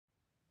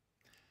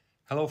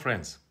Hello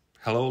friends,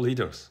 hello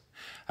leaders.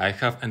 I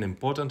have an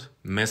important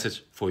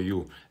message for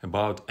you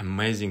about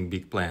amazing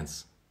big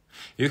plans.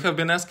 You have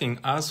been asking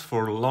us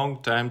for a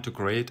long time to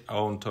create our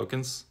own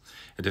tokens,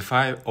 a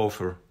DeFi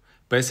offer,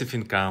 passive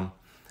income,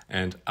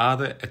 and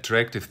other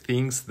attractive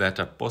things that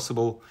are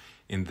possible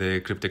in the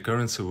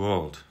cryptocurrency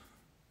world.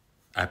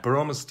 I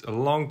promised a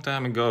long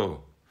time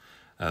ago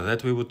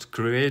that we would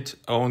create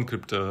our own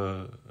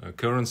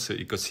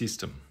cryptocurrency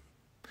ecosystem.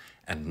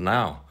 And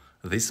now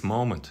this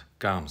moment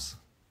comes.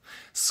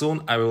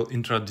 Soon I will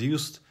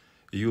introduce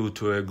you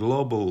to a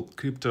global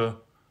crypto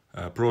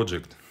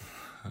project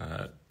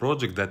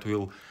that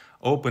will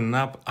open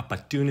up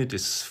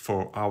opportunities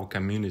for our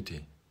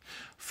community,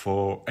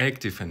 for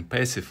active and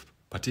passive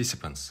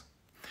participants.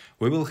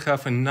 We will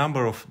have a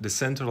number of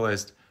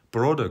decentralized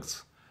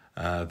products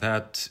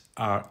that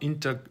are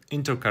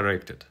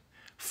interconnected,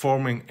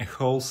 forming a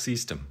whole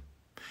system.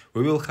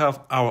 We will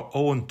have our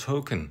own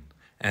token,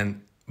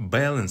 and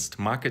balanced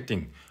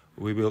marketing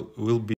will be